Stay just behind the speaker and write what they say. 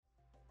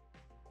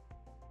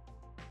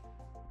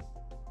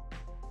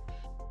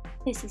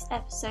This is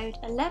episode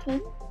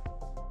 11,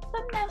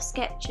 thumbnail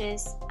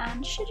sketches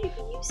and should you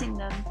be using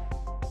them?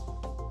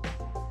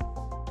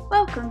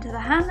 Welcome to the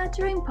Hand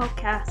Lettering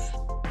Podcast.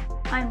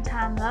 I'm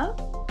Tan Love,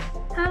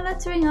 hand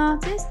lettering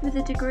artist with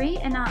a degree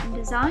in art and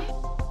design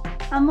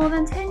and more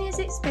than 10 years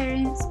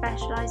experience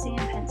specialising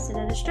in pencil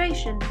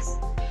illustrations.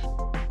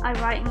 I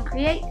write and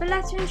create for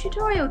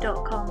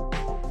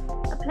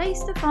letteringtutorial.com, a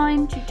place to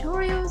find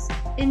tutorials,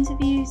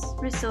 interviews,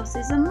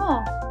 resources and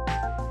more.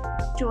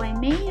 Join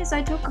me as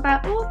I talk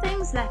about all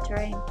things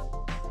lettering.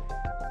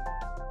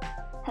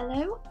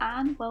 Hello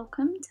and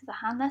welcome to the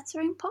Hand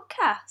Lettering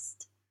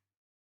Podcast.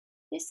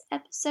 This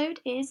episode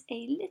is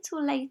a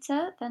little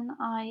later than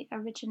I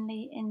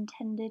originally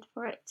intended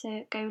for it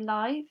to go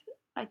live.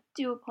 I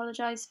do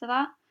apologise for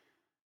that.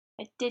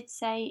 I did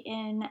say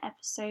in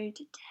episode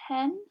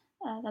 10,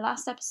 the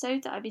last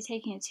episode, that I'd be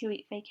taking a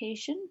 2-week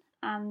vacation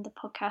and the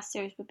podcast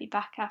series would be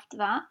back after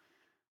that.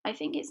 I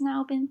think it's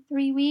now been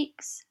 3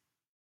 weeks.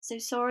 So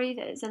sorry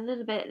that it's a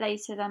little bit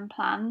later than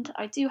planned.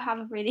 I do have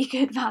a really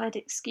good valid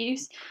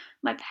excuse.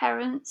 My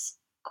parents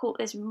caught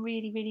this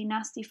really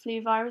nasty flu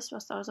virus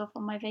whilst I was off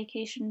on my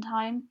vacation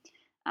time.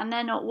 And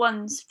they're not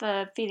ones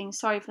for feeling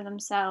sorry for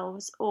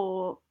themselves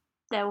or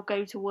they'll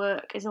go to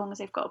work as long as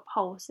they've got a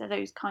pulse. They're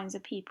those kinds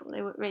of people.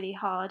 They work really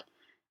hard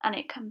and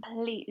it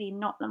completely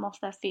knocked them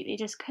off their feet. They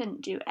just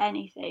couldn't do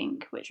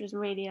anything, which was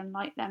really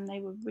unlike them.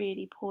 They were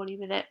really poorly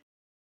with it.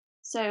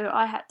 So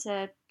I had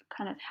to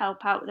kind of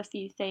help out with a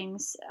few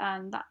things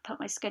and that put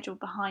my schedule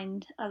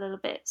behind a little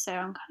bit, so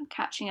I'm kind of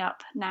catching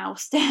up now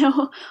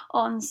still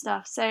on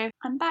stuff. So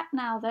I'm back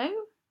now though,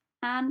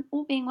 and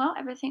all being well,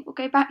 everything will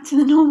go back to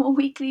the normal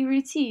weekly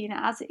routine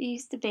as it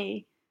used to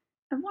be.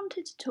 I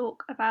wanted to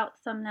talk about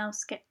thumbnail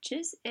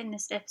sketches in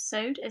this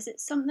episode as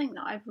it's something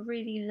that I've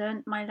really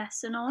learnt my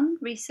lesson on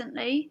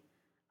recently,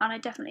 and I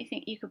definitely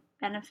think you could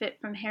benefit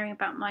from hearing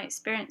about my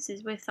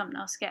experiences with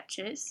thumbnail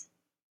sketches.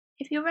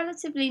 If you're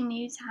relatively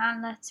new to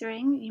hand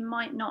lettering, you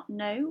might not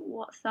know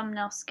what a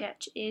thumbnail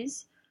sketch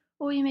is,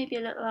 or you may be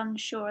a little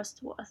unsure as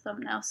to what a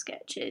thumbnail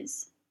sketch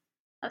is.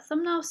 A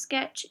thumbnail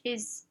sketch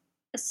is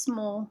a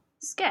small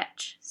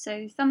sketch.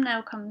 So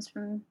thumbnail comes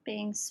from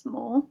being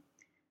small,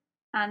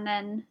 and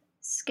then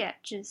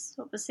sketch is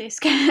obviously a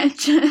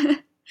sketch.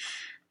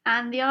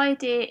 And the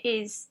idea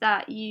is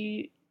that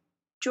you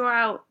draw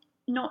out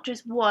not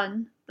just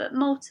one, but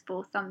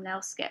multiple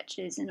thumbnail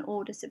sketches in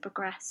order to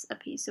progress a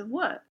piece of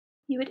work.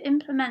 You would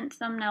implement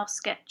thumbnail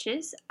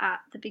sketches at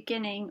the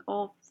beginning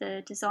of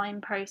the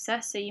design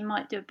process, so you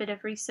might do a bit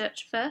of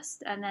research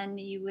first and then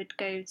you would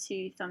go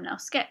to thumbnail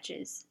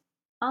sketches.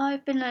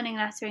 I've been learning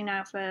lettering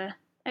now for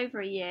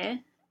over a year,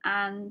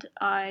 and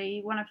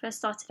when I first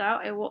started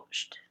out I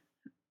watched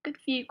a good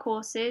few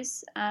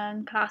courses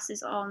and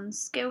classes on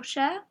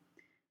Skillshare,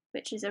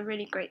 which is a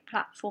really great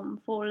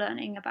platform for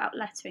learning about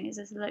lettering, as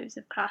there's loads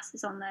of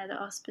classes on there that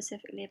are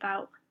specifically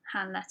about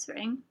hand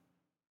lettering.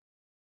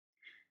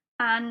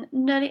 And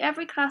nearly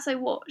every class I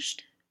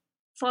watched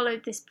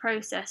followed this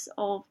process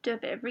of do a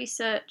bit of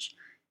research,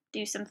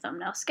 do some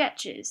thumbnail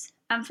sketches.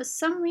 And for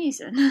some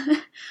reason,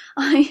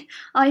 I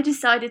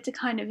decided to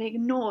kind of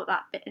ignore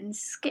that bit and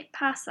skip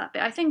past that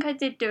bit. I think I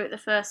did do it the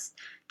first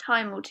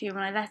time or two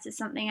when I lettered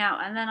something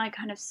out, and then I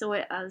kind of saw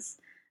it as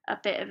a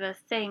bit of a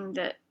thing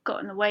that got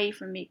in the way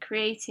from me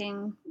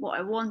creating what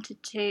I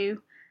wanted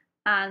to,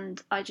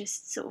 and I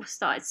just sort of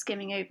started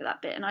skimming over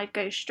that bit, and I'd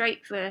go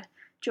straight for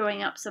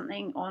drawing up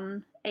something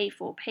on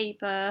A4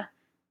 paper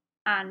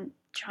and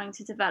trying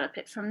to develop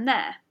it from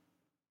there.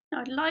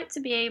 Now, I'd like to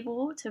be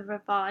able to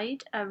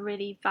provide a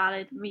really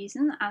valid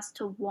reason as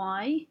to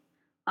why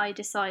I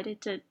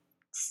decided to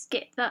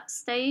skip that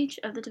stage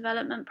of the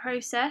development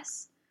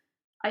process.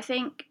 I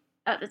think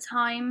at the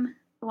time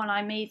when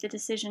I made the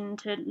decision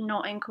to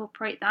not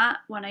incorporate that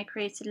when I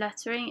created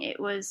lettering, it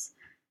was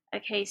a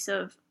case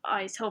of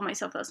I told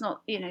myself that's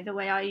not, the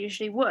way I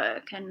usually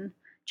work and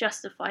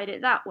justified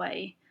it that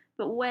way.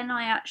 But when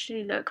I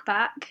actually look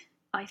back,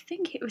 I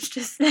think it was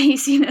just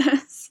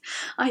laziness.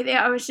 I think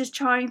I was just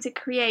trying to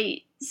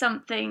create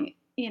something,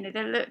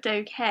 that looked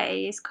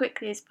okay as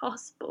quickly as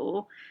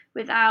possible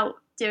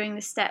without doing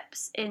the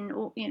steps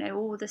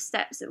all the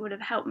steps that would have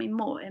helped me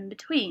more in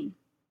between.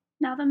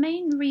 Now, the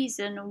main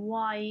reason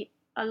why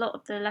a lot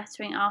of the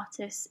lettering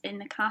artists in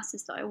the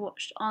classes that I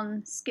watched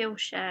on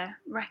Skillshare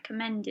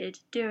recommended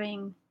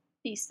doing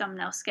these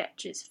thumbnail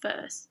sketches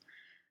first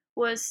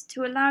was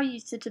to allow you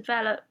to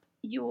develop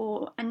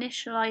your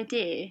initial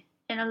idea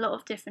in a lot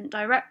of different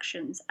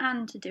directions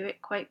and to do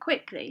it quite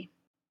quickly.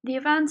 The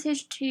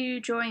advantage to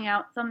drawing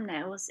out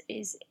thumbnails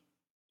is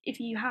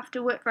if you have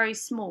to work very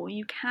small,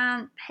 you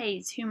can't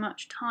pay too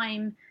much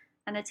time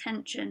and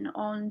attention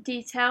on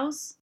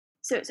details.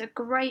 So it's a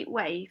great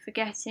way for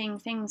getting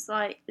things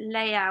like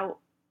layout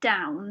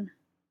down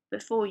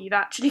before you've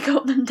actually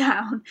got them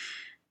down.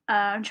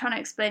 I'm trying to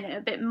explain it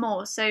a bit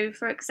more. So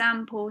for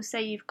example,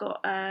 say you've got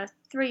a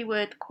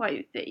 3-word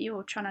quote that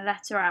you're trying to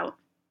letter out.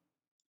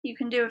 You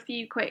can do a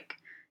few quick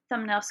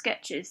thumbnail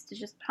sketches to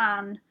just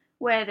plan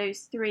where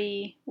those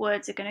 3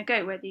 words are going to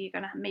go, whether you're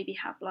going to maybe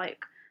have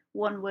like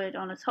one word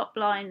on a top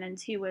line, then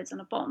 2 words on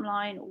a bottom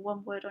line, or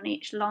 1 word on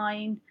each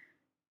line,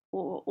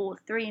 or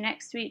 3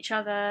 next to each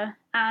other.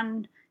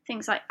 And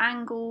things like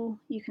angle,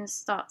 you can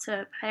start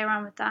to play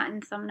around with that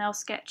in thumbnail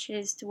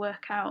sketches to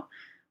work out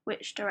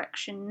which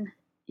direction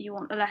you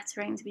want the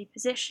lettering to be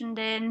positioned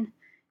in.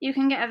 You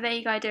can get a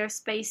vague idea of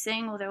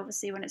spacing, although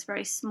obviously when it's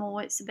very small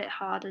it's a bit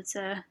harder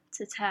to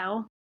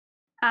tell.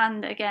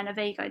 And again, a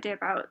vague idea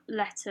about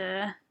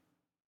letter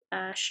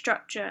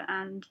structure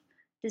and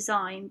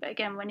design. But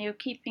again, when you're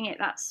keeping it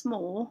that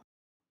small,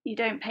 you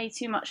don't pay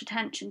too much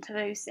attention to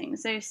those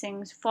things. Those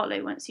things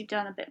follow once you've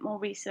done a bit more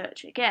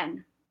research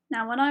again.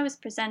 Now, when I was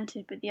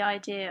presented with the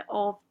idea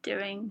of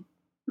doing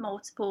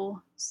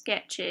multiple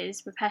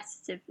sketches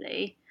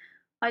repetitively,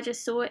 I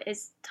just saw it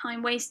as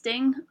time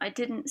wasting. I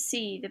didn't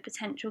see the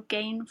potential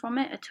gain from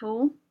it at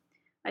all.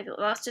 I thought,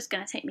 well, that's just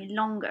going to take me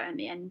longer in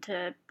the end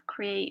to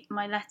create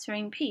my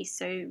lettering piece,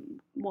 so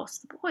what's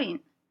the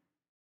point?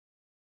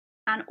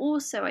 And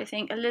also, I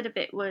think a little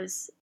bit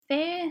was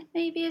fear,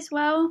 maybe as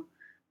well,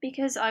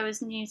 because I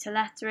was new to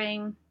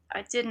lettering.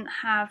 I didn't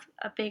have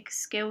a big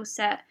skill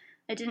set,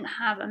 I didn't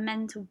have a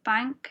mental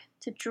bank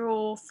to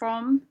draw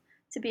from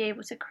to be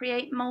able to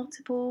create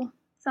multiple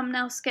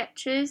thumbnail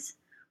sketches.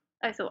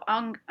 I thought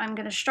I'm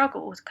going to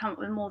struggle to come up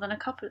with more than a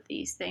couple of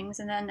these things,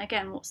 and then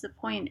again, what's the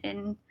point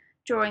in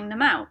drawing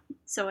them out?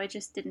 So I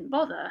just didn't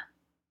bother.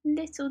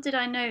 Little did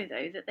I know,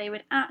 though, that they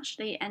would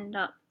actually end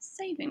up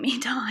saving me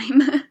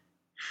time.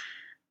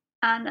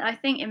 And I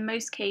think in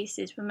most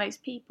cases, for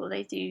most people,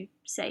 they do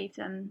save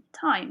them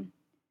time.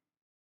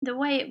 The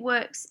way it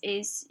works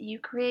is you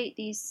create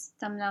these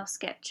thumbnail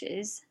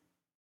sketches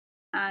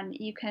and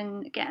you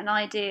can get an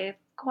idea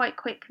quite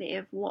quickly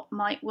of what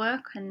might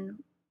work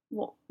and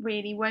what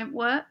really won't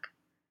work.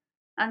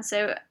 And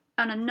so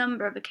on a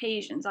number of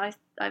occasions, I've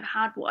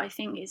had what I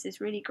think is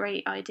this really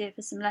great idea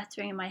for some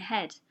lettering in my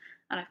head,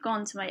 and I've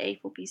gone to my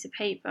A4 piece of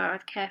paper,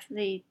 I've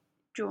carefully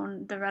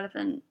drawn the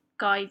relevant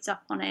guides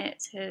up on it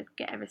to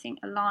get everything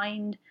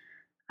aligned,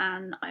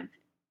 and I've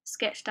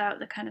sketched out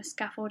the kind of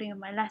scaffolding of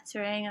my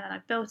lettering, and then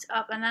I've built it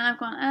up, and then I've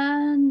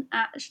gone,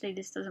 actually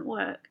this doesn't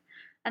work.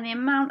 And the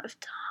amount of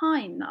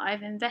time that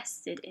I've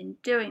invested in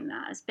doing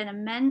that has been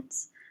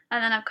immense,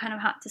 and then I've kind of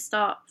had to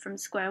start from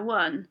square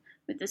one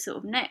with the sort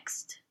of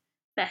next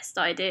best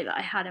idea that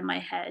I had in my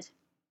head.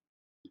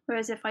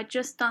 Whereas if I'd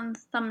just done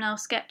thumbnail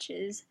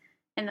sketches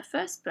in the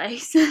first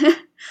place,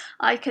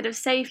 I could have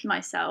saved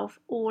myself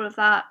all of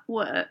that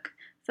work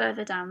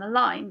further down the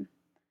line.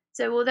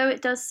 So although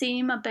it does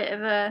seem a bit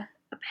of a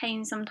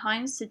pain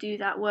sometimes to do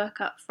that work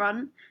up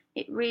front,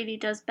 it really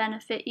does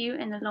benefit you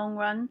in the long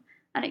run,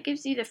 and it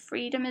gives you the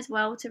freedom as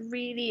well to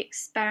really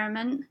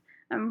experiment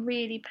and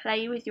really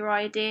play with your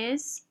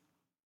ideas.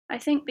 I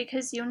think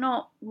because you're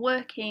not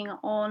working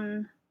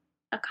on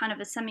a kind of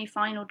a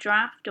semi-final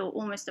draft or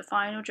almost a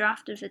final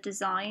draft of a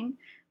design,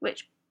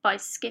 which by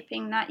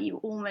skipping that you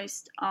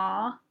almost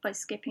are, by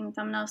skipping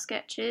thumbnail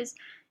sketches,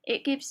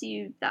 it gives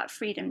you that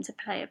freedom to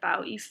play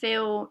about. You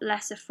feel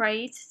less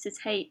afraid to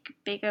take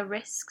bigger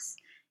risks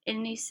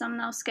in these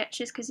thumbnail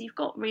sketches because you've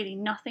got really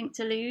nothing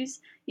to lose.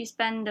 You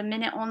spend a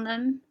minute on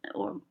them,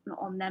 or not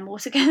on them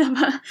altogether,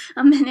 but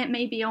a minute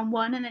maybe on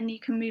one, and then you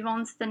can move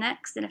on to the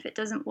next. And if it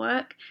doesn't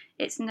work,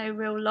 it's no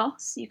real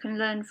loss. You can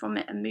learn from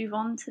it and move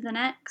on to the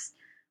next.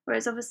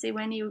 Whereas obviously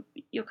when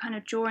you're kind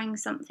of drawing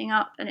something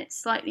up and it's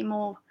slightly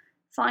more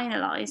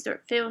finalised, or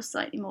it feels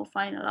slightly more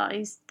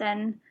finalised,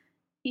 then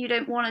you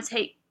don't want to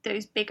take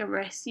those bigger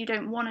risks. You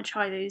don't want to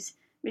try those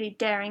really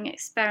daring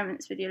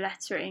experiments with your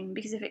lettering,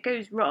 because if it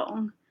goes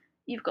wrong,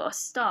 you've got to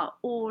start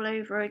all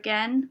over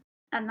again,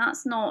 and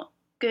that's not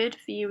good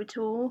for you at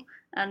all,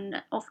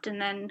 and often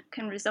then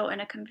can result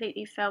in a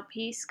completely failed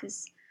piece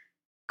because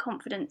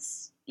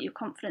your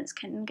confidence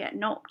can get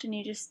knocked and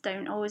you just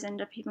don't always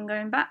end up even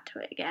going back to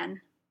it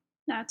again.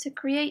 Now, to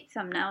create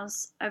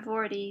thumbnails, I've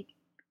already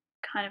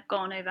kind of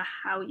gone over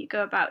how you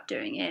go about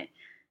doing it.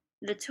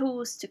 The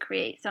tools to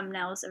create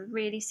thumbnails are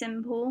really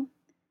simple.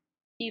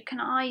 You can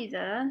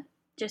either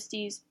just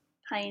use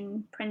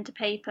plain printer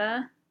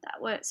paper,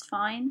 that works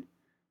fine,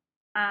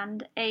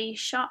 and a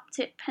sharp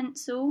tip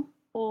pencil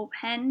or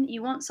pen.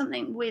 You want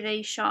something with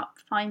a sharp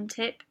fine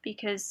tip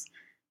because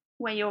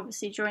where you're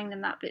obviously drawing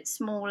them that bit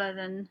smaller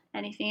than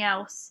anything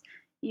else,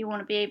 you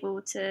want to be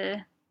able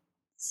to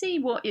see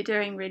what you're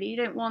doing really. You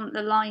don't want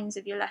the lines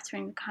of your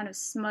lettering to kind of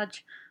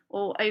smudge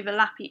or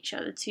overlap each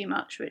other too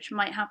much, which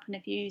might happen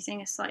if you're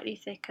using a slightly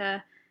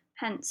thicker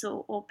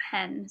pencil or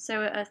pen.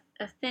 So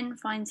a thin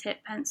fine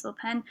tip pencil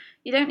pen.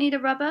 You don't need a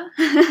rubber.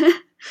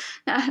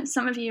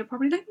 Some of you are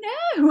probably like,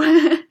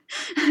 no,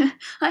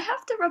 I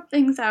have to rub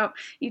things out.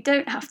 You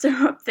don't have to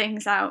rub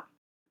things out.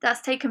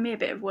 That's taken me a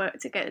bit of work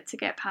to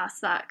get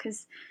past that,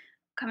 because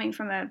coming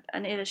from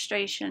an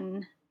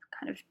illustration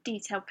kind of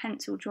detailed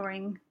pencil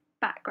drawing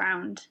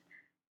background,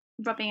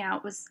 rubbing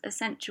out was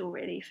essential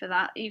really for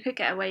that. You could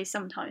get away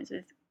sometimes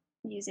with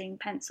using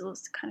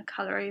pencils to kind of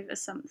colour over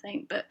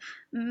something, but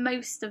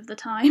most of the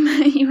time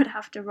you would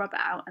have to rub it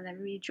out and then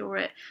redraw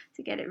it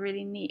to get it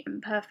really neat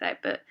and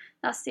perfect. But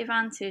that's the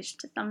advantage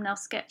to thumbnail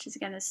sketches.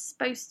 Again, they're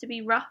supposed to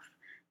be rough,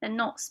 they're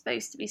not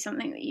supposed to be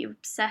something that you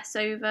obsess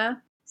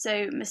over.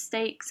 So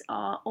mistakes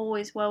are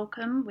always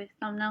welcome with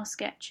thumbnail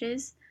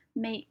sketches.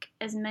 Make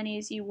as many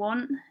as you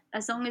want,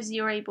 as long as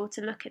you're able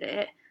to look at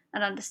it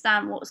and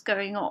understand what's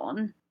going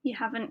on. You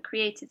haven't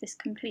created this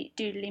complete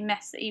doodly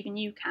mess that even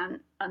you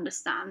can't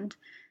understand,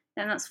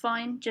 then that's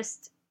fine.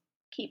 Just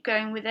keep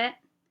going with it.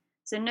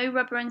 So no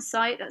rubber in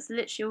sight, that's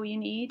literally all you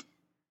need.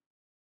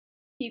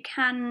 You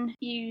can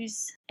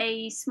use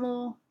a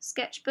small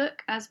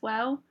sketchbook as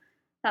well.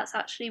 That's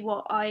actually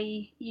what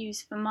I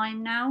use for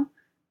mine now.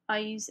 I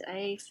use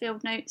a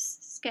Field Notes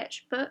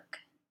sketchbook.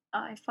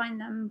 I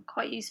find them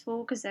quite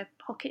useful because they're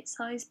pocket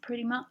size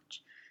pretty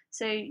much.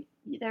 So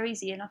they're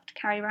easy enough to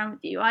carry around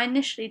with you. I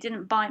initially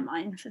didn't buy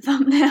mine for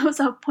thumbnails,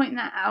 I'll point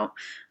that out.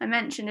 I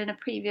mentioned in a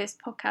previous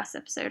podcast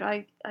episode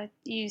I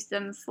used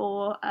them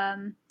for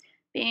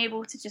being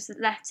able to just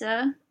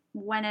letter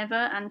whenever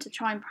and to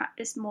try and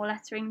practice more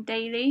lettering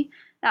daily.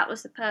 That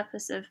was the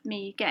purpose of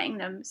me getting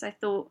them, because I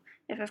thought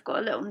if I've got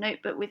a little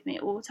notebook with me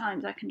at all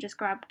times, I can just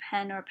grab a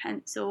pen or a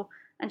pencil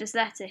and just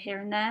letter here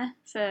and there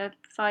for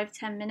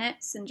 5-10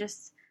 minutes and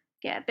just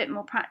get a bit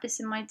more practice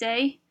in my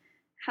day.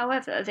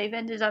 However, they've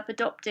ended up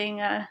adopting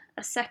a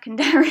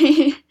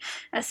secondary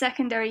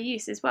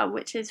use as well,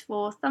 which is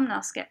for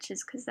thumbnail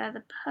sketches, because they're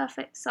the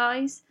perfect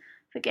size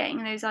for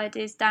getting those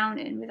ideas down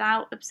in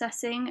without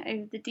obsessing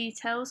over the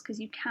details, because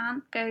you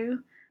can't go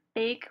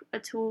big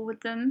at all with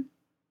them.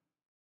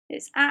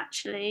 It's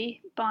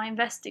actually, by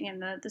investing in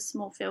the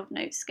small Field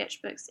Notes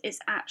sketchbooks, it's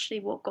actually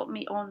what got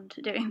me on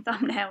to doing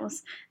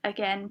thumbnails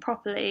again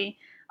properly.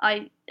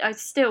 I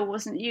still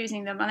wasn't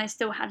using them, and I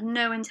still had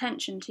no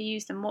intention to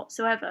use them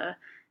whatsoever.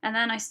 And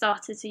then I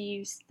started to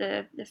use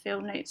the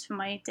Field Notes for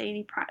my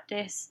daily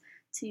practice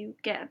to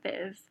get a bit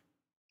of,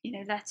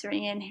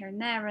 lettering in here and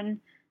there.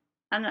 And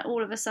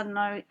all of a sudden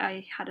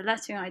I had a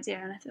lettering idea,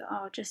 and I thought,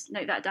 oh, I'll just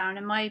note that down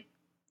in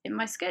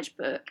my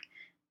sketchbook.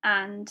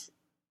 And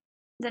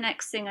the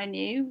next thing I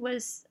knew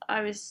was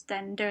I was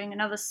then doing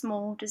another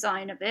small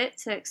design of it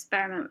to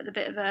experiment with a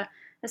bit of a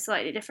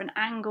slightly different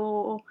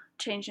angle,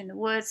 changing the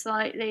word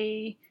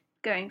slightly,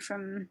 going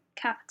from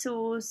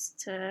capitals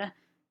to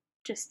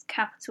just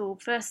capital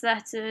first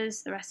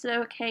letters, the rest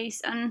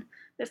lowercase, and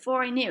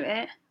before I knew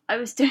it, I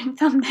was doing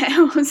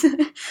thumbnails.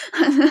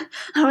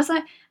 I was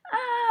like,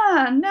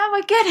 now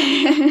I get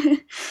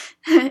it.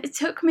 It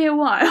took me a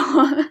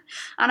while,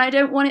 and I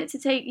don't want it to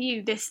take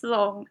you this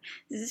long.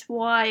 This is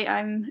why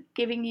I'm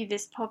giving you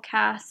this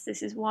podcast.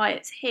 This is why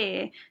it's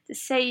here, to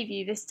save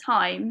you this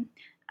time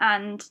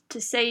and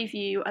to save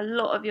you a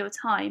lot of your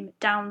time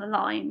down the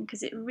line,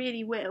 because it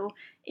really will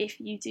if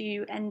you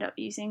do end up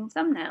using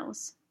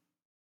thumbnails.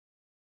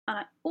 And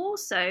I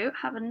also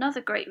have another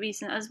great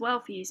reason as well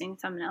for using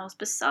thumbnails,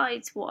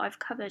 besides what I've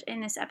covered in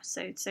this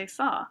episode so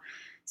far.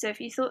 So if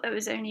you thought there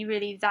was only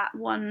really that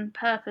one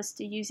purpose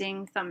to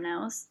using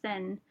thumbnails,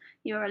 then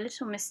you're a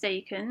little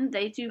mistaken.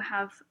 They do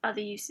have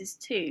other uses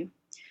too.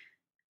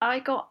 I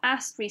got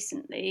asked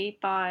recently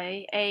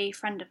by a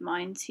friend of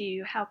mine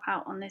to help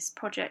out on this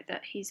project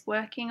that he's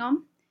working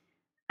on.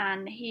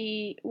 And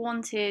he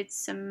wanted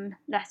some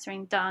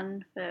lettering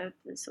done for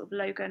the sort of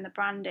logo and the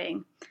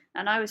branding,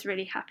 and I was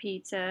really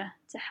happy to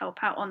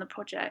help out on the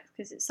project,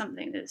 because it's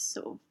something that's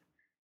sort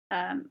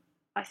of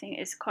I think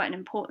is quite an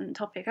important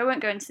topic. I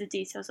won't go into the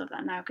details of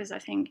that now, because I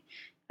think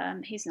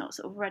he's not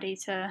sort of ready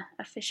to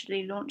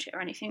officially launch it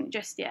or anything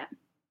just yet.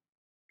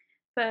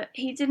 But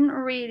he didn't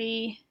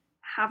really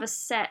have a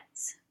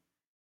set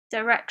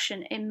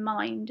direction in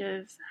mind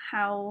of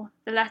how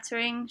the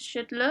lettering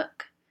should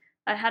look.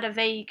 I had a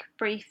vague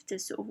brief to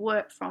sort of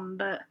work from,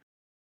 but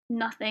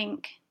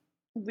nothing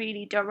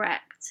really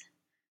direct.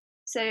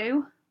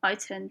 So I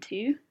turned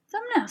to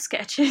thumbnail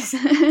sketches.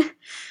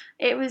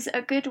 It was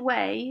a good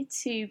way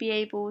to be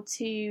able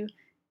to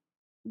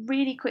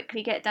really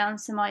quickly get down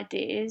some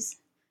ideas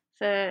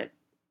for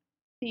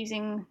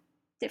using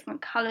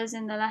different colours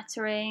in the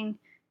lettering,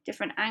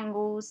 different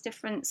angles,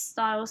 different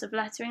styles of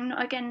lettering.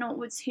 Again, not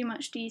with too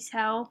much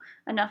detail,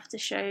 enough to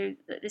show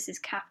that this is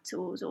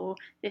capitals, or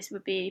this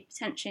would be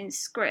potentially in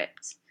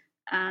script,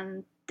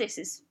 and this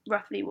is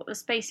roughly what the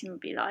spacing would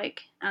be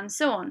like, and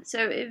so on. So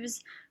it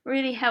was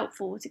really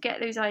helpful to get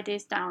those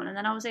ideas down, and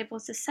then I was able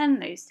to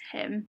send those to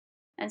him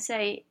and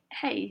say,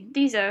 hey,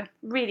 these are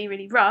really,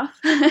 really rough,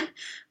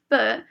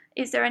 but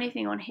is there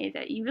anything on here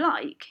that you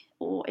like?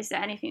 Or is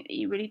there anything that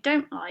you really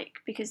don't like?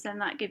 Because then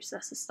that gives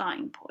us a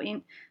starting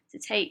point to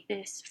take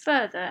this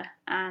further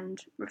and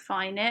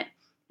refine it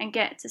and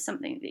get to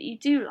something that you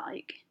do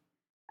like.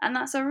 And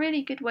that's a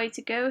really good way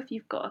to go if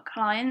you've got a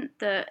client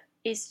that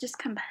is just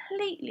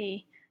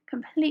completely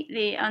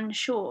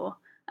unsure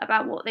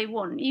about what they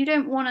want. You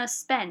don't want to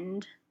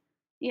spend,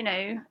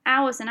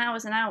 hours and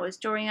hours and hours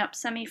drawing up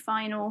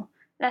semi-final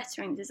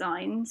lettering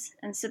designs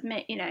and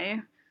submit,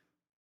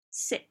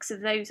 6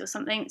 of those or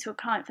something to a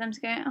client for them to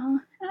go, oh,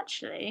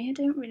 actually, I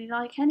don't really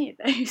like any of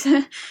those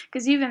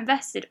because you've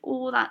invested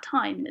all that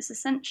time and it's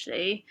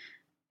essentially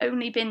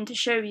only been to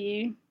show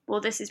you,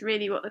 well, this is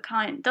really what the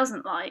client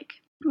doesn't like.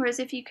 Whereas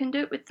if you can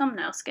do it with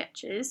thumbnail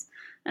sketches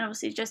and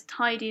obviously just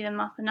tidy them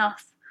up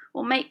enough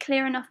or make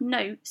clear enough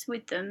notes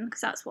with them,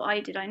 because that's what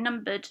I did. I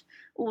numbered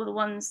all the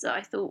ones that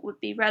I thought would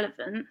be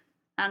relevant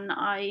and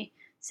I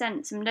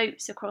sent some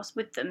notes across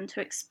with them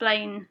to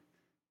explain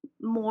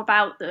more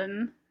about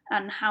them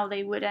and how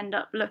they would end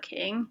up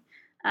looking.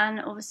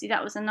 And obviously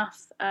that was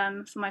enough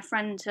for my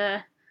friend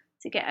to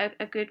get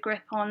a good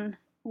grip on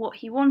what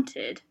he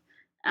wanted.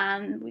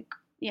 And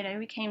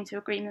we came to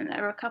agreement that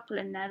there were a couple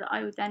in there that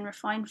I would then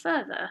refine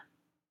further.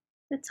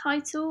 The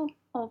title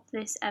of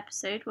this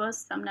episode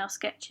was Thumbnail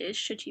Sketches,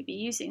 Should You Be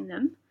Using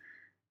Them?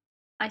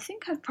 I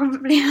think I've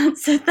probably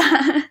answered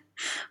that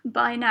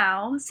by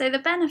now. So the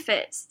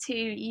benefits to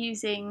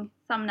using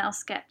thumbnail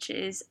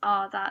sketches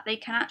are that they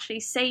can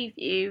actually save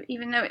you,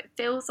 even though it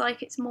feels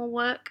like it's more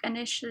work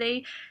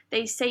initially,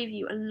 they save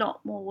you a lot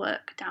more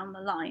work down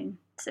the line.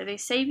 So they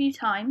save you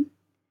time,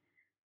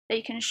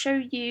 they can show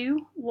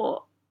you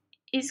what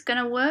is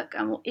going to work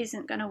and what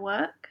isn't going to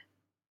work.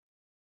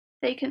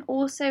 They can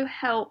also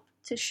help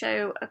to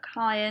show a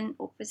client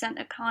or present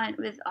a client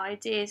with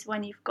ideas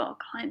when you've got a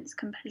client that's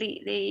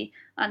completely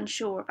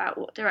unsure about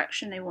what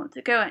direction they want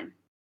to go in.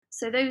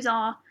 So those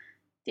are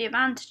the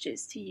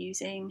advantages to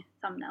using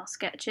thumbnail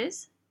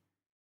sketches.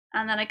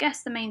 And then I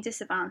guess the main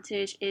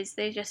disadvantage is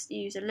they just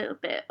use a little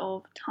bit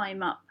of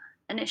time up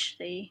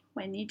initially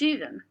when you do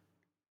them.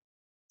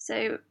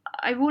 So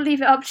I will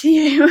leave it up to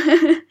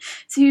you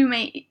to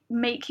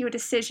make your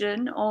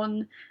decision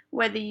on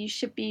whether you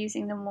should be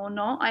using them or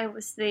not. I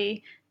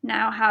obviously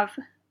now have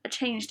a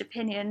changed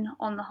opinion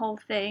on the whole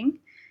thing.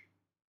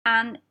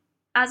 And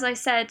as I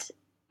said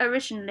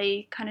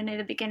originally, kind of near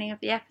the beginning of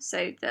the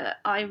episode,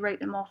 that I wrote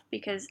them off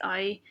because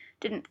I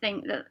didn't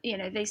think that,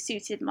 they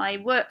suited my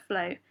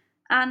workflow.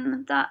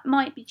 And that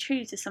might be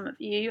true to some of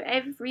you.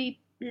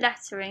 Every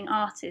lettering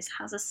artist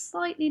has a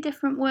slightly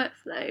different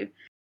workflow.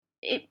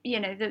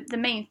 The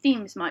main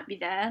themes might be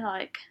there,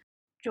 like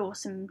draw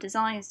some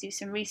designs, do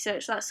some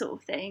research, that sort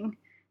of thing,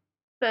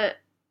 but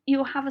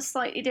you'll have a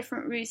slightly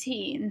different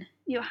routine.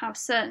 You'll have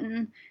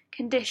certain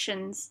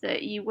conditions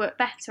that you work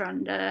better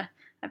under.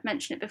 I've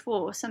mentioned it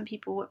before, some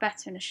people work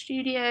better in a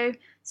studio,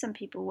 some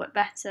people work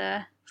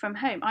better from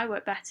home. I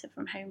work better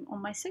from home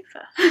on my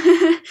sofa.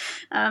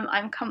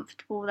 I'm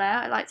comfortable there.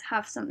 I like to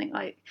have something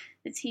like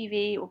the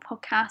TV or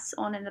podcasts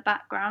on in the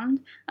background,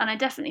 and I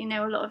definitely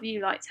know a lot of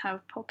you like to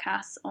have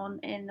podcasts on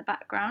in the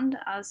background,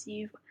 as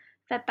you've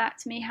fed back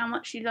to me how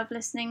much you love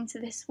listening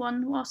to this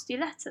one whilst you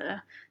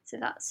letter, so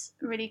that's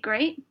really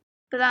great.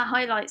 But that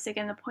highlights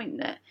again the point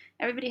that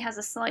everybody has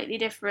a slightly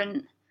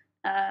different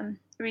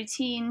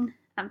routine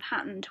and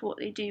pattern to what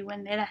they do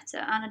when they letter,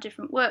 and a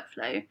different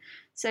workflow.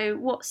 So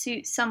what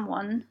suits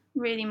someone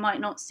really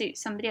might not suit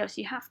somebody else.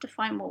 You have to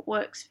find what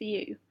works for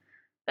you.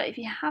 But if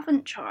you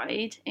haven't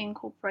tried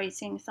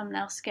incorporating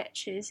thumbnail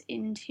sketches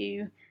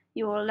into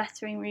your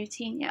lettering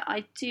routine yet,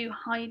 I do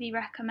highly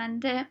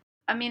recommend it.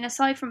 I mean,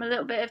 aside from a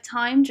little bit of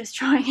time just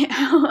trying it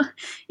out,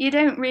 you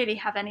don't really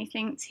have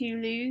anything to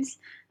lose,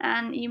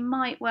 and you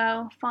might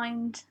well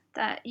find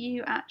that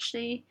you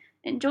actually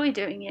enjoy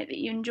doing it, that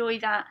you enjoy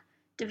that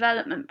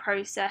development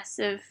process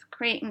of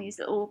creating these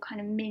little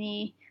kind of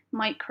mini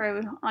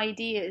micro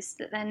ideas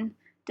that then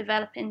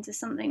develop into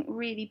something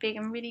really big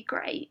and really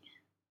great.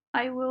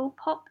 I will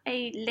pop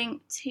a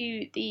link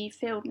to the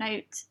field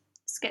note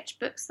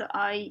sketchbooks that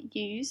I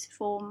use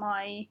for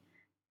my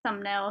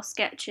thumbnail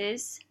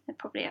sketches. They're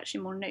probably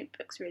actually more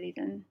notebooks really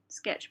than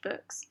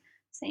sketchbooks.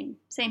 Same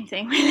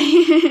thing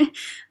really.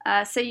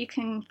 So you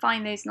can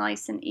find those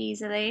nice and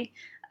easily.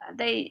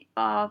 They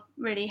are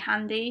really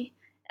handy.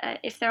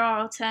 If there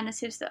are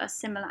alternatives that are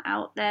similar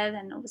out there,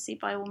 then obviously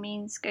by all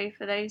means go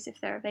for those if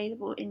they're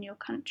available in your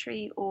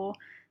country, or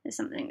there's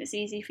something that's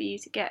easy for you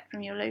to get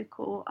from your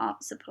local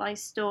art supply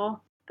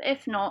store. But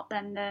if not,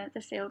 then the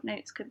field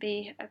notes could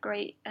be a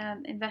great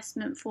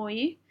investment for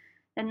you.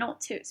 They're not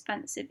too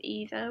expensive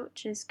either,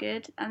 which is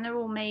good, and they're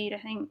all made, I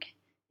think,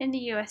 in the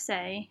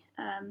USA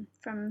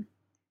from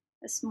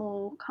a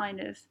small kind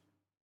of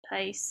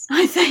place,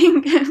 I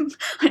think.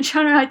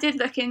 I did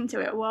look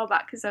into it a while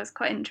back because I was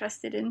quite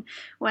interested in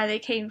where they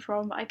came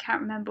from, but I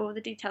can't remember all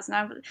the details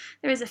now. But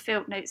there is a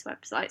Field Notes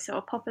website, so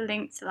I'll pop a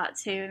link to that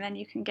too, and then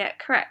you can get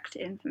correct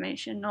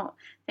information, not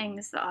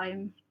things that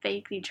I'm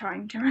vaguely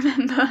trying to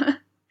remember.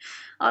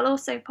 I'll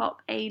also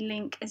pop a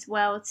link as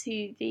well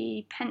to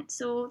the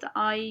pencil that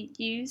I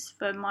use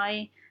for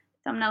my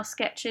thumbnail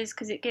sketches,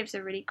 because it gives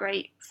a really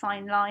great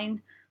fine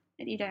line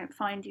and you don't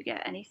find you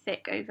get any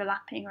thick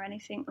overlapping or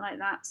anything like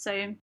that.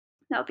 So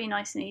that'll be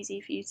nice and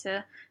easy for you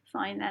to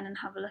find then and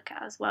have a look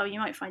at as well. You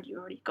might find you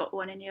already got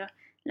one in your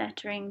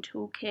lettering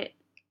toolkit,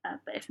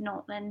 but if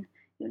not, then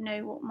you'll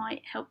know what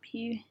might help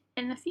you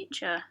in the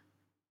future.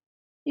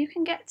 You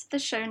can get to the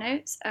show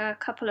notes a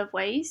couple of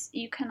ways.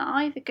 You can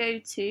either go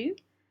to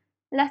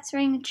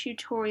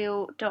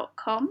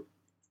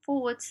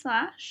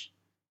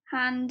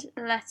letteringtutorial.com/hand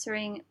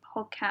lettering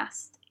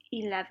podcast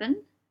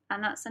 11,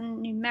 and that's a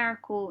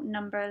numerical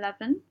number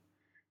 11.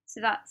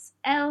 So that's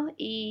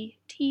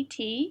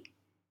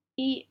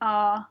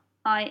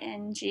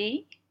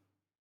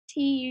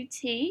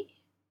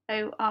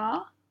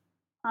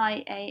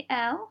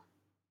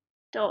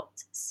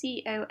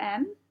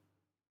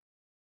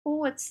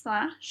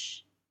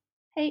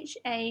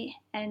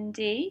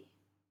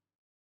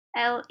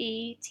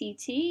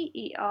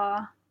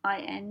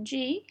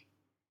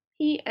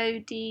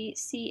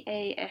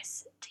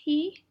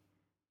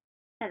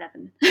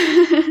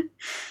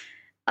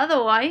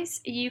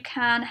Otherwise, you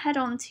can head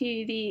on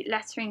to the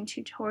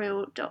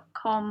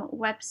letteringtutorial.com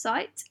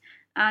website,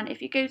 and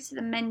if you go to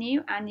the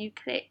menu and you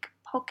click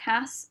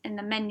podcasts in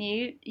the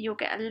menu, you'll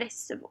get a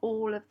list of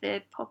all of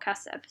the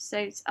podcast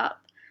episodes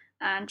up,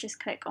 and just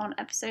click on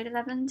episode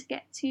 11 to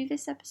get to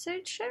this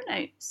episode's show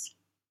notes.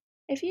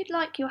 If you'd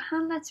like your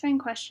hand lettering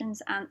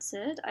questions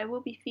answered, I will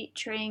be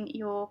featuring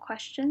your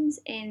questions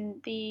in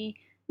the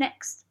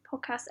next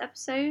podcast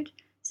episode.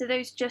 So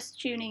those just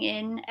tuning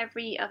in,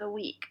 every other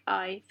week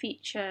I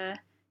feature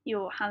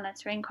your hand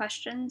lettering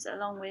questions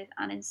along with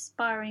an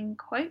inspiring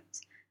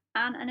quote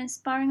and an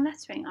inspiring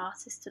lettering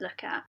artist to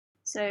look at.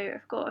 So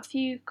I've got a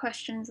few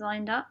questions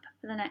lined up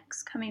for the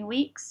next coming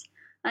weeks.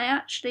 I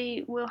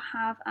actually will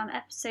have an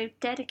episode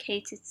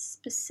dedicated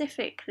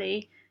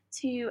specifically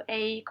to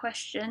a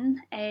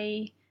question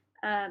a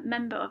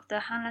member of the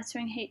Hand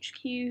Lettering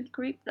HQ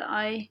group that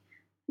I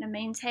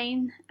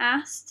maintain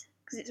asked,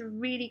 because it's a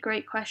really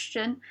great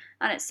question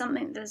and it's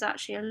something there's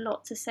actually a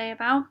lot to say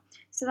about.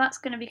 So that's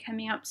going to be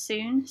coming up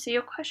soon. So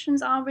your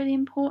questions are really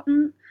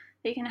important.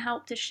 They can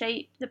help to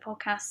shape the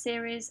podcast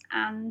series,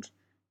 and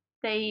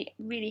they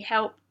really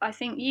help, I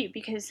think, you,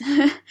 because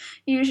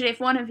usually if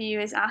one of you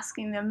is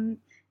asking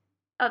them,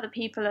 other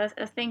people are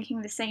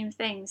thinking the same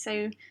thing.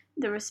 So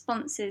the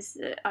responses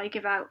that I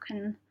give out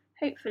can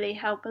hopefully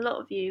help a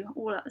lot of you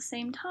all at the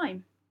same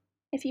time.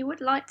 If you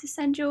would like to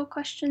send your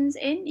questions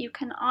in, you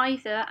can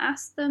either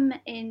ask them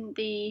in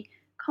the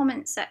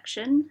comments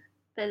section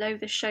below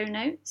the show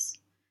notes.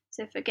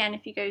 So if you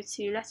go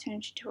to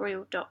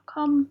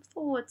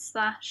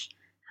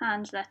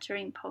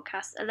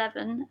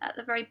letteringtutorial.com/handletteringpodcast11, at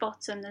the very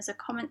bottom there's a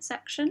comment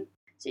section,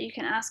 so you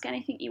can ask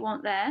anything you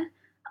want there.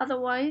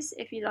 Otherwise,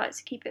 if you'd like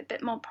to keep it a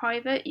bit more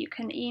private, you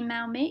can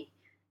email me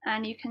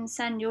and you can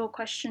send your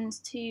questions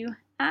to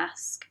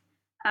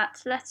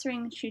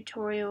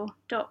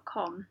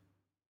ask@letteringtutorial.com.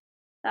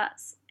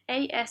 That's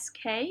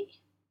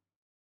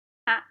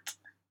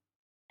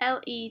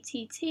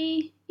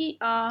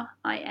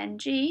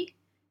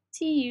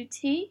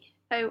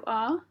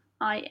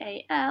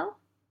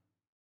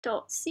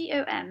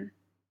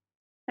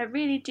I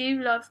really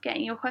do love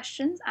getting your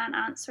questions and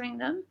answering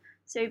them,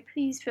 so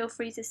please feel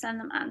free to send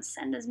them, and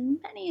send as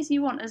many as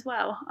you want as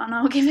well, and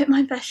I'll give it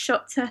my best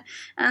shot to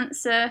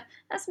answer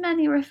as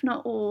many, or if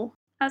not all,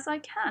 as I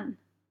can.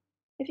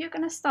 If you're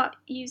going to start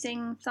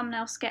using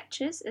thumbnail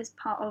sketches as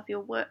part of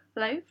your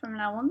workflow from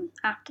now on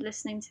after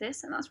listening to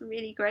this, and that's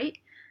really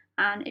great.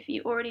 And if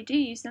you already do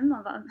use them,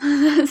 well,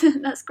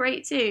 that's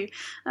great too.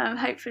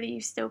 Hopefully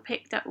you've still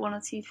picked up one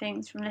or two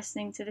things from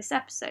listening to this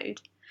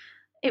episode.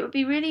 It would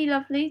be really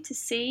lovely to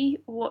see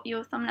what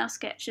your thumbnail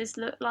sketches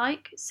look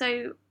like.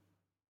 So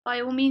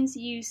by all means,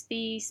 use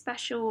the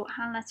special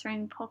Hand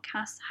Lettering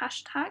Podcast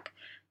hashtag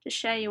to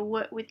share your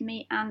work with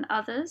me and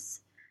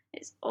others.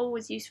 It's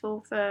always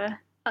useful for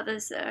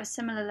others that are a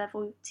similar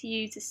level to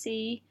you to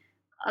see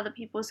other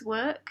people's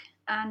work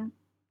and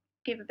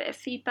give a bit of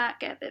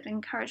feedback, get a bit of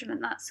encouragement,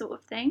 that sort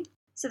of thing.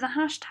 So the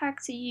hashtag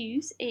to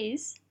use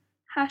is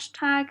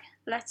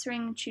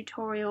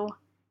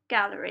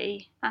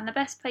 #LetteringTutorialGallery, and the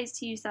best place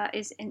to use that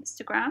is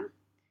Instagram.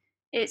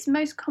 It's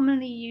most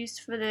commonly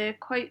used for the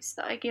quotes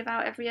that I give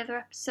out every other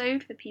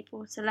episode for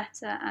people to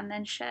letter and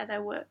then share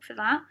their work for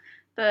that.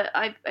 But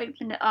I've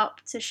opened it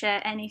up to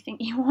share anything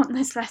you want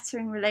that's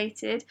lettering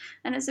related,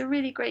 and it's a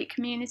really great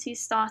community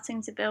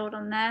starting to build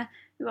on there.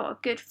 We've got a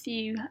good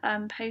few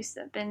posts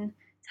that have been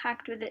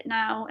tagged with it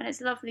now, and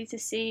it's lovely to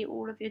see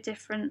all of your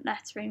different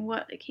lettering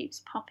work that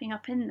keeps popping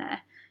up in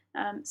there.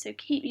 So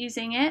keep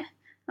using it.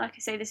 Like I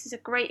say, this is a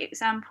great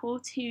example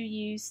to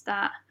use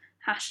that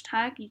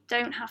hashtag. You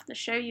don't have to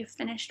show your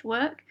finished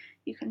work.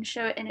 You can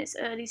show it in its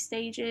early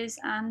stages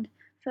and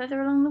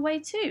further along the way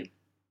too.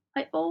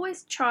 I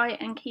always try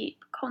and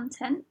keep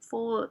content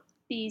for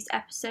these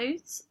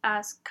episodes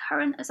as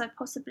current as I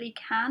possibly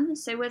can.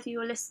 So whether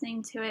you're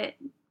listening to it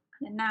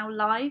now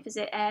live as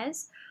it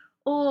airs,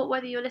 or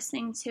whether you're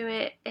listening to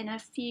it in a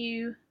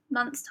few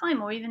months'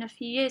 time or even a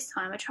few years'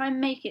 time, I try and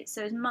make it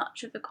so as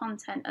much of the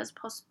content as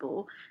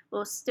possible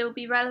will still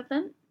be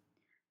relevant.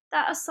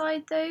 That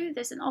aside though,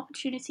 there's an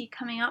opportunity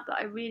coming up that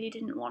I really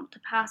didn't want to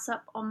pass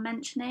up on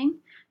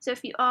mentioning. So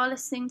if you are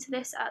listening to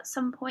this at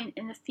some point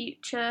in the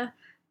future,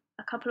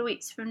 a couple of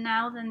weeks from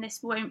now, then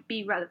this won't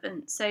be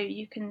relevant. So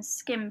you can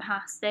skim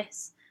past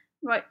this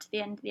right to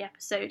the end of the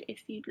episode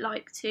if you'd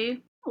like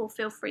to, or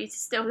feel free to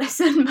still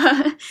listen,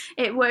 but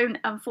it won't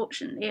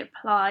unfortunately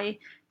apply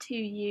to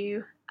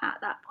you at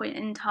that point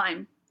in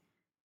time.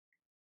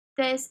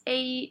 There's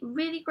a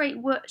really great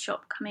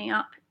workshop coming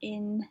up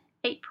in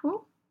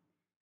April.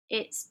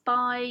 It's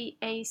by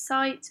a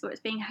site, or it's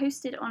being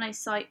hosted on a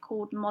site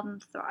called Modern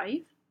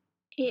Thrive.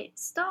 It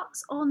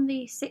starts on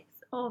the 6th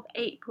of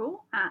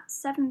April at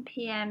 7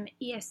 p.m.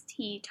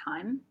 EST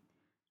time,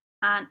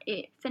 and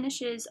it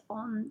finishes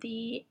on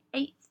the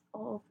 8th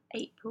of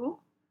April,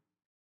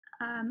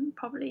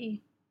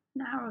 probably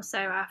an hour or so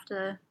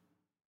after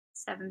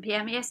 7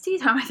 p.m.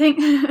 EST time, I think.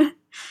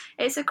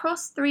 It's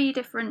across 3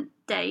 different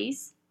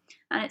days,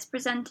 and it's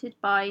presented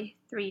by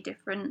 3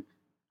 different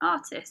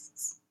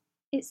artists.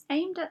 It's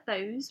aimed at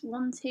those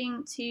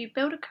wanting to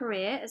build a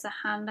career as a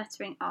hand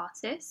lettering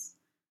artist,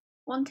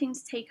 wanting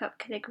to take up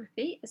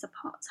calligraphy as a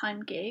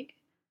part-time gig,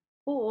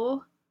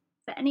 or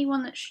for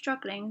anyone that's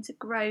struggling to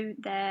grow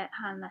their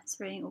hand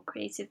lettering or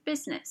creative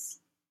business.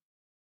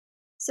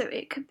 So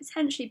it could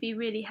potentially be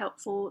really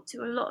helpful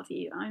to a lot of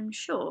you, I'm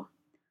sure.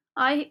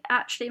 I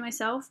actually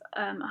myself,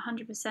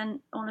 100%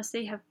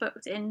 honestly, have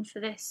booked in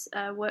for this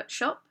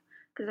workshop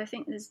because I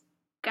think there's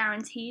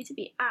guaranteed to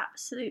be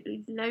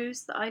absolutely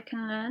loads that I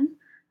can learn,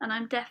 and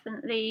I'm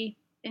definitely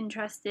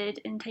interested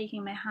in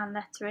taking my hand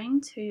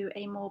lettering to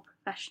a more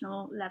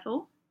professional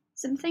level.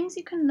 Some things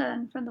you can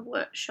learn from the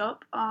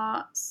workshop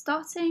are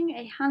starting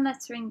a hand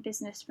lettering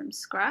business from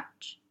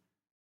scratch,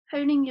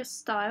 honing your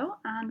style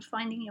and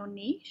finding your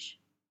niche,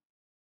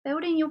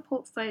 building your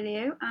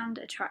portfolio and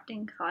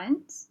attracting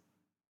clients,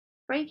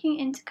 breaking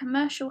into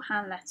commercial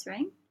hand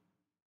lettering,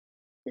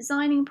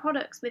 designing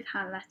products with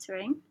hand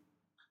lettering,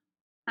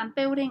 and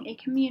building a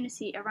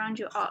community around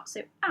your art.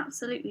 So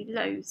absolutely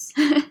loads.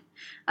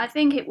 I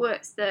think it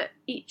works that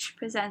each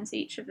of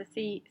the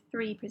three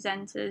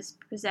presenters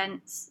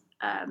presents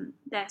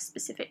their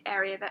specific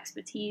area of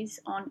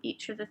expertise on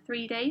each of the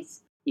 3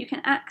 days. You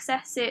can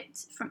access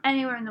it from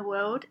anywhere in the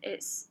world.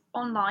 It's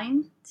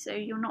online, so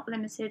you're not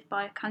limited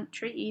by a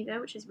country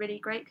either, which is really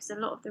great because a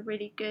lot of the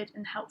really good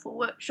and helpful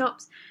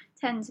workshops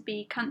tend to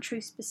be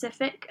country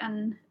specific,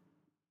 and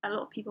a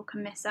lot of people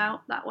can miss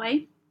out that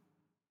way.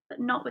 But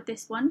not with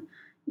this one.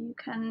 You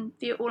can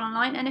view it all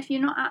online, and if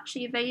you're not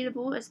actually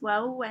available as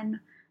well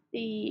when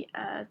the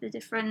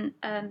different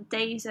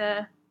days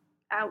are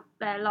out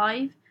there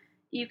live,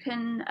 you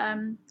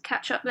can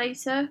catch up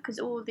later because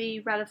all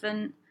the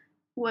relevant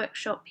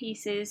workshop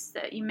pieces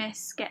that you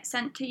miss get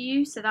sent to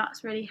you, so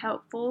that's really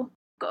helpful.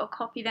 Got a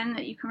copy then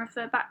that you can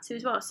refer back to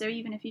as well, so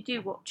even if you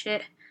do watch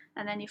it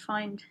and then you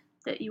find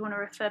that you want to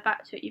refer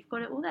back to it, you've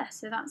got it all there,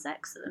 so that's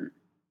excellent.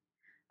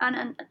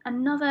 And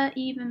another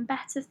even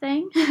better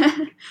thing,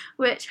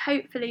 which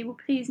hopefully will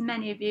please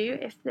many of you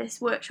if this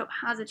workshop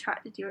has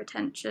attracted your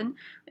attention,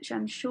 which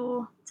I'm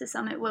sure to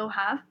some it will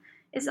have,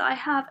 is that I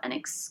have an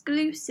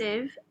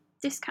exclusive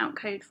discount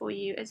code for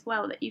you as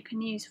well that you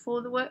can use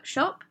for the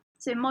workshop.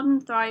 So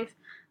Modern Thrive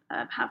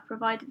have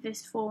provided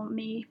this for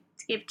me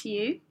to give to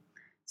you.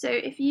 So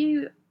if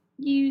you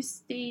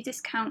use the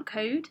discount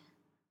code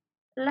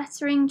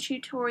Lettering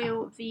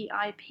Tutorial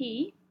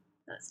VIP,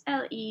 that's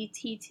LETTERING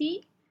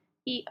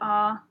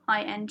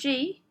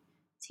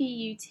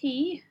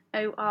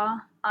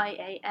TUTORIAL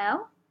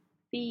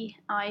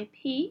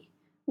VIP,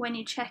 when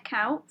you check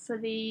out for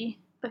the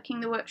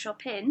booking the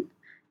workshop in,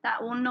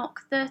 that will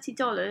knock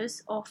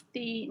 $30 off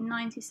the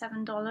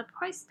 $97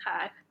 price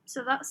tag.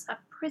 So that's a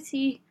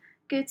pretty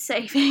good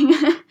saving.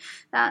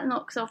 That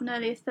knocks off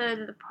nearly a third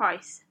of the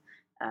price,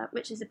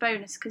 which is a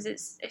bonus because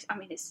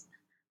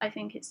I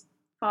think it's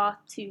far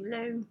too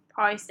low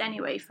priced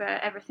anyway for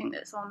everything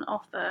that's on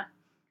offer.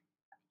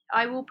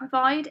 I will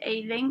provide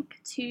a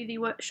link to the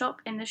workshop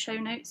in the show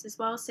notes as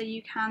well, so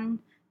you can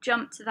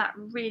jump to that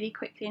really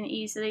quickly and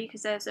easily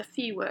because there's a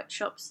few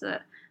workshops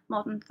that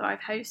Modern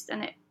Thrive host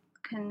and it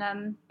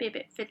can be a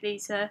bit fiddly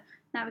to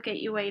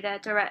navigate your way there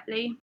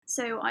directly.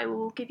 So I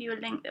will give you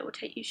a link that will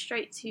take you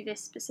straight to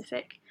this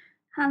specific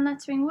hand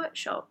lettering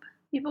workshop.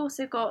 You've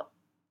also got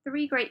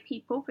 3 great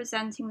people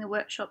presenting the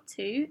workshop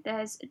too.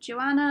 There's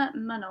Joanna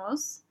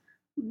Munoz,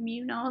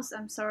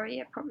 I'm sorry,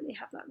 I probably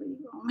have that really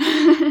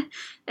wrong.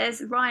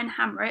 There's Ryan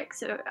Hamrick,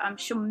 so I'm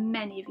sure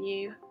many of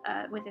you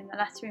within the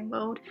lettering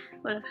world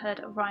will have heard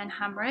of Ryan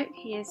Hamrick.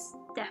 He is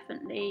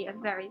definitely a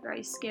very,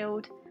 very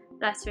skilled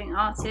lettering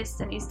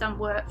artist, and he's done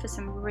work for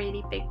some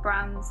really big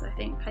brands. I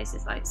think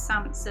places like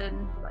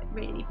Samson, like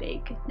really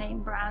big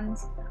name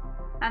brands.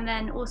 And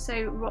then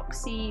also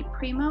Roxy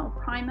Primer,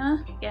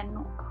 again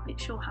not quite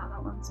sure how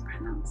that one's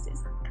pronounced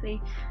exactly,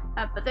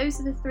 but those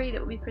are the 3 that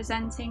will be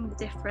presenting the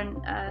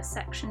different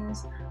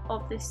sections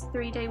of this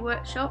 3-day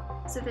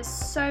workshop. So there's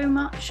so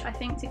much I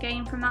think to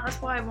gain from that.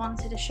 That's why I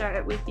wanted to share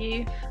it with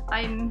you.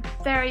 I'm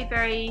very,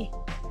 very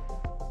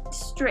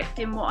strict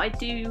in what I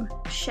do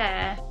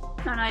share,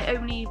 and I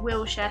only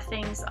will share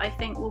things that I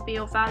think will be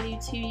of value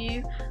to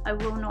you. I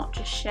will not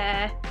just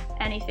share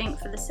anything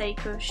for the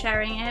sake of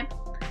sharing it.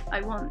 I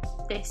want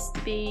this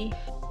to be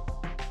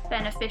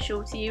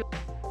beneficial to you.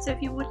 So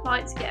if you would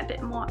like to get a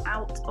bit more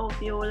out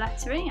of your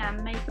lettering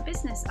and make a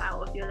business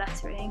out of your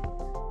lettering,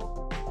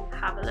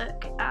 have a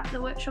look at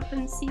the workshop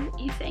and see what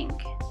you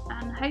think.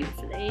 And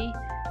hopefully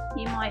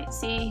you might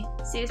see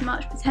as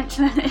much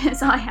potential in it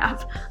as I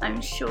have.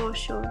 I'm sure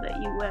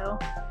that you will.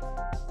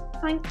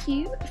 Thank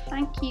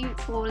you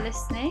for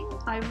listening.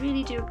 I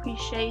really do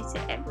appreciate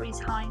it every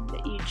time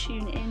that you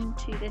tune in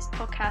to this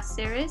podcast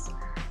series,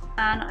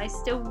 and I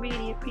still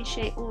really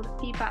appreciate all the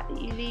feedback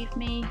that you leave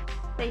me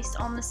based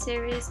on the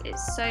series.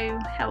 It's so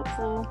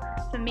helpful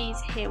for me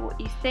to hear what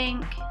you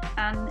think,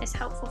 and it's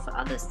helpful for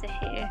others to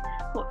hear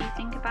what you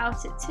think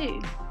about it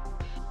too.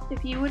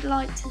 If you would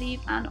like to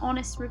leave an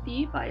honest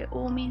review, by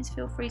all means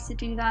feel free to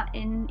do that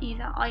in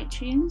either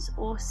iTunes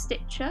or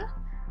Stitcher.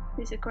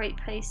 These are great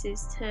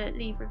places to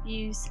leave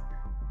reviews,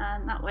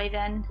 and that way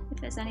then if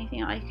there's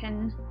anything I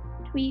can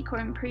tweak or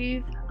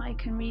improve, I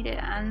can read it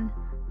and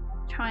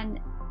try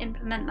and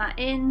implement that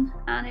in,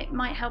 and it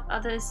might help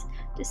others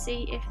to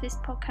see if this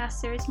podcast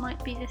series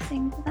might be the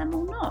thing for them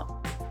or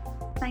not.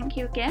 Thank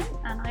you again,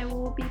 and I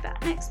will be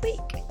back next week.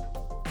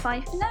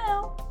 Bye for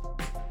now.